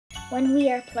when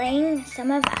we are playing some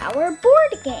of our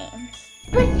board games.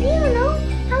 But do you know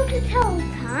how to tell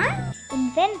time?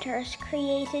 Inventors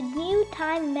created new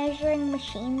time-measuring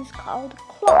machines called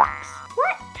clocks.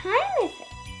 What time is it?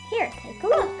 Here, take a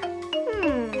look.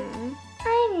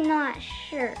 I'm not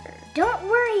sure. Don't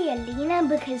worry, Alina,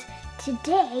 because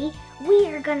today we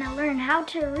are going to learn how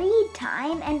to read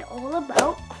time and all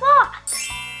about clocks.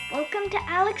 Welcome to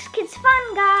Alex Kids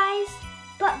Fun, guys.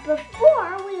 But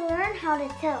before we learn how to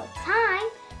tell time,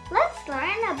 let's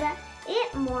learn a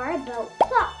bit more about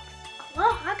clocks.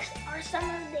 Clocks are some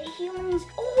of the humans'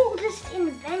 oldest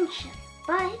inventions.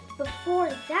 But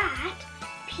before that,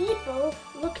 people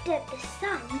looked at the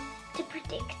sun to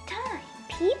predict time.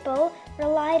 People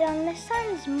relied on the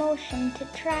sun's motion to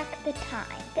track the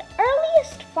time. The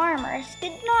earliest farmers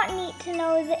did not need to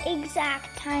know the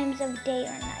exact times of day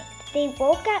or night. They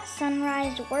woke at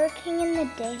sunrise working in the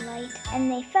daylight, and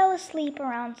they fell asleep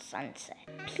around sunset.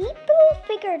 People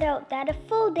figured out that a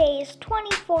full day is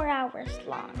 24 hours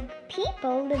long.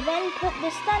 People then put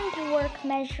the sun to work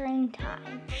measuring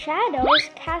time. Shadows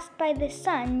cast by the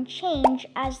sun change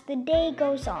as the day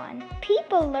goes on.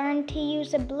 People learned to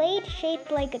use a blade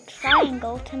shaped like a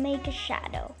triangle to make a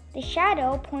shadow. The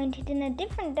shadow pointed in a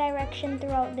different direction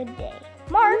throughout the day.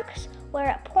 Marks where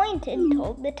it pointed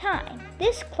told the time.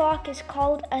 This clock is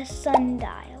called a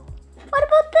sundial. What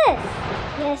about this?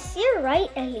 Yes, you're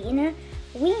right, Alina.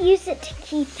 We use it to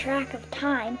keep track of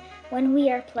time when we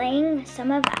are playing some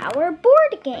of our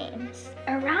board games.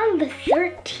 Around the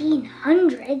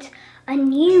 1300s, a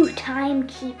new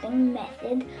timekeeping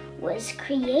method was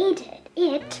created.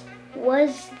 It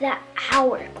was the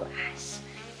hourglass.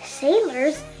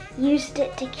 Sailors used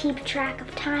it to keep track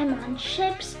of time on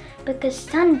ships because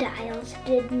sundials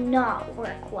did not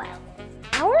work well.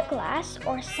 Hourglass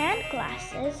or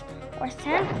sandglasses or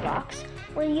sand clocks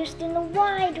were used in a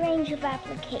wide range of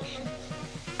applications.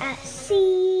 At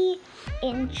sea,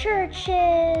 in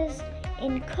churches,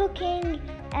 in cooking,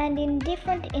 and in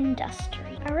different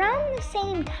industries. Around the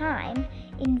same time,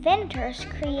 inventors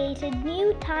created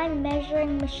new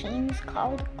time-measuring machines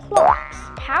called clocks.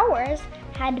 Towers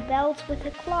had bells with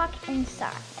a clock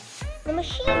inside. The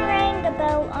machine rang the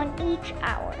bell on each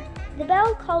hour. The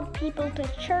bell called people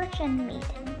to church and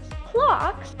meetings.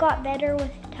 Clocks got better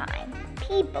with time.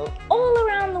 People all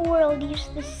around the world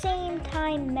used the same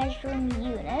time measuring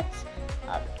units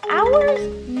of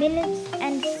hours, minutes,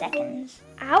 and seconds.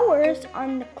 Hours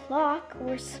on the clock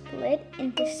were split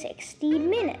into 60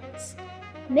 minutes.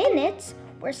 Minutes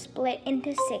were split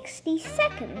into 60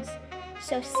 seconds.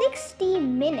 So 60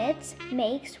 minutes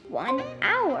makes 1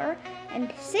 hour,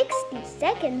 and 60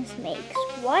 seconds makes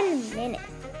 1 minute.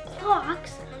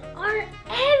 Clocks are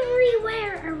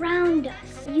everywhere around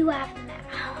us. You have them at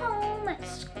home, at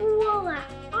school, at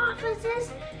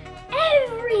offices,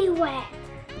 everywhere.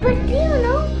 But do you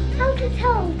know how to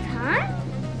tell time?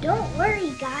 Don't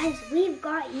worry, guys, we've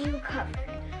got you covered.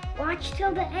 Watch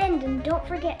till the end and don't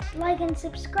forget to like and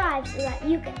subscribe so that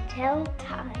you can tell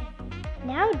time.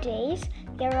 Nowadays,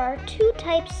 there are two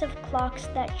types of clocks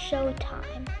that show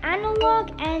time: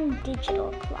 analog and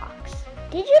digital clocks.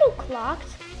 Digital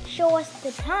clocks show us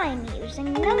the time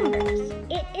using numbers.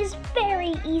 It is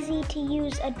very easy to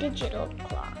use a digital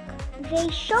clock. They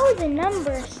show the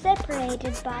numbers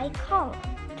separated by column.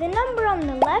 The number on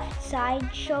the left side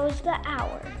shows the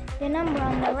hour. The number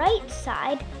on the right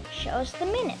side shows the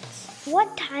minutes.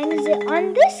 What time is it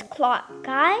on this clock,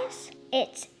 guys?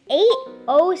 It's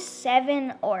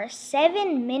 8:07 or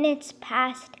 7 minutes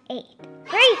past 8.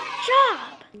 Great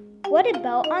job! What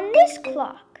about on this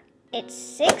clock? It's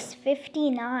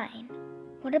 6:59.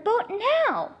 What about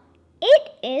now?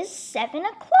 It is 7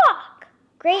 o'clock.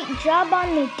 Great job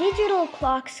on the digital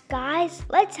clocks, guys.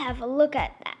 Let's have a look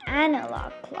at the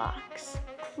analog clocks.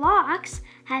 Clocks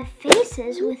have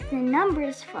faces with the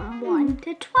numbers from 1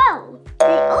 to 12.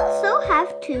 They also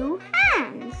have two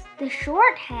hands. The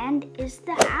short hand is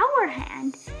the hour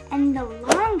hand, and the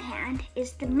long hand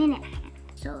is the minute hand.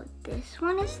 So this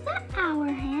one is the hour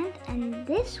hand, and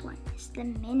this one is the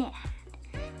minute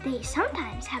hand. They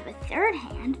sometimes have a third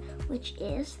hand, which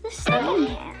is the second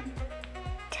hand.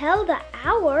 Tell the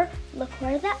hour, look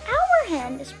where the hour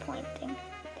hand is pointing.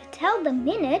 To tell the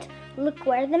minute, look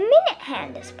where the minute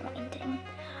hand is pointing.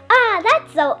 Ah,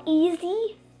 that's so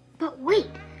easy. But wait,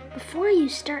 before you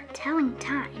start telling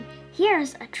time,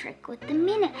 here's a trick with the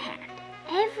minute hand.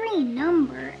 Every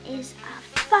number is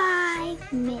a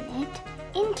 5-minute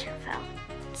interval.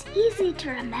 It's easy to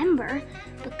remember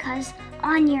because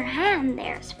on your hand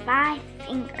there's 5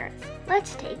 fingers.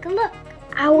 Let's take a look.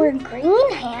 Our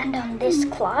green hand on this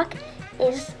clock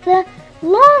is the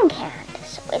long hand,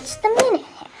 so it's the minute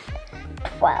hand.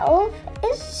 12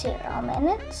 is 0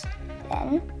 minutes,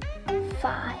 then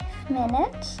 5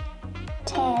 minutes,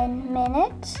 10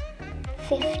 minutes,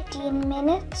 15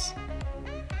 minutes,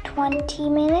 20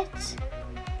 minutes,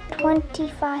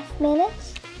 25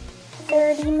 minutes,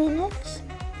 30 minutes,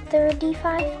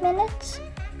 35 minutes,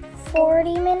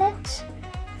 40 minutes,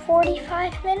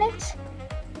 45 minutes,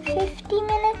 50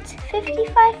 minutes,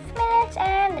 55 minutes,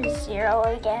 and 0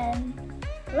 again.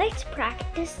 Let's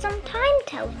practice some time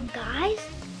telling, guys.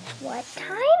 What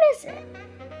time is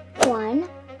it? 1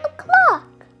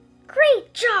 o'clock.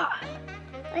 Great job!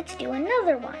 Let's do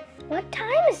another one. What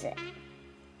time is it?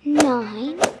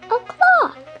 9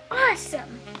 o'clock.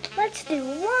 Awesome! Let's do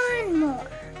one more.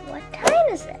 What time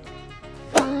is it?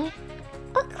 5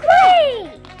 o'clock.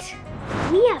 Great!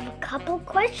 We have a couple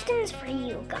questions for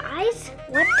you guys.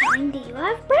 What time do you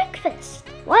have breakfast?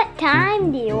 What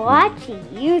time do you watch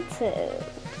YouTube?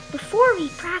 Before we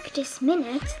practice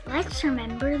minutes, let's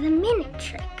remember the minute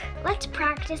trick. Let's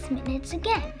practice minutes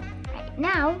again. Right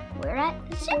now, we're at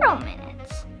 0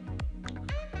 minutes.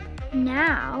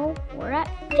 Now, we're at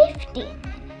 15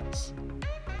 minutes.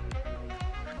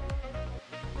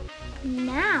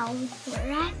 Now,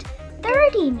 we're at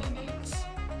 30 minutes.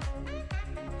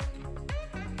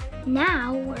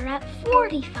 Now, we're at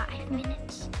 45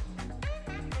 minutes.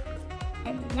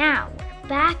 And now, we're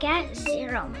back at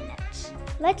 0 minutes.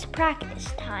 Let's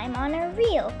practice time on a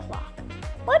real clock.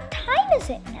 What time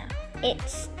is it now?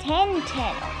 It's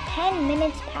 10:10, or 10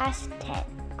 minutes past 10.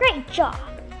 Great job!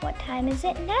 What time is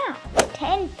it now?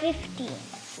 10:15.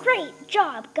 Great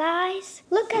job, guys!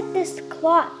 Look at this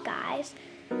clock, guys.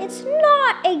 It's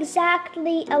not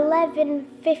exactly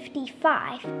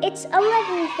 11:55. It's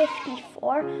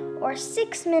 11:54, or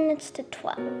 6 minutes to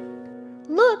 12.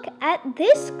 Look at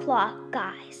this clock,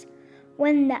 guys.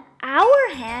 When the hour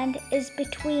hand is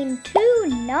between two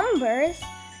numbers,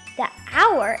 the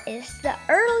hour is the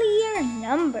earlier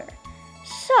number.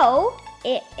 So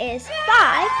it is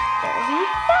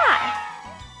 5:35.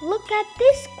 Look at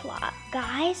this clock,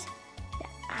 guys. The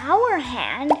hour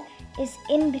hand is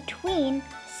in between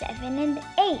 7 and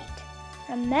 8.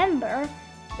 Remember,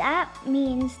 that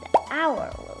means the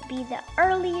hour will be the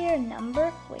earlier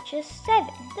number, which is 7.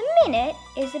 The minute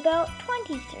is about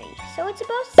 23, so it's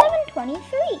about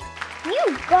 7:23.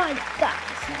 You got it,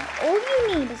 guys. Now all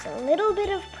you need is a little bit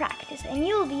of practice and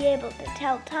you'll be able to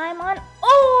tell time on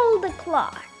all the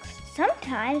clocks.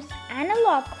 Sometimes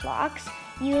analog clocks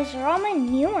use Roman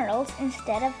numerals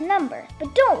instead of numbers.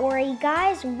 But don't worry,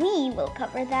 guys, we will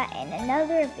cover that in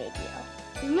another video.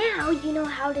 Now you know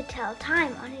how to tell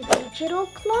time on a digital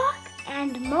clock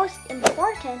and most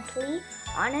importantly,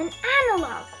 on an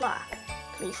analog clock.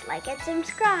 Please like and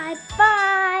subscribe.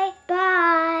 Bye!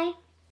 Bye.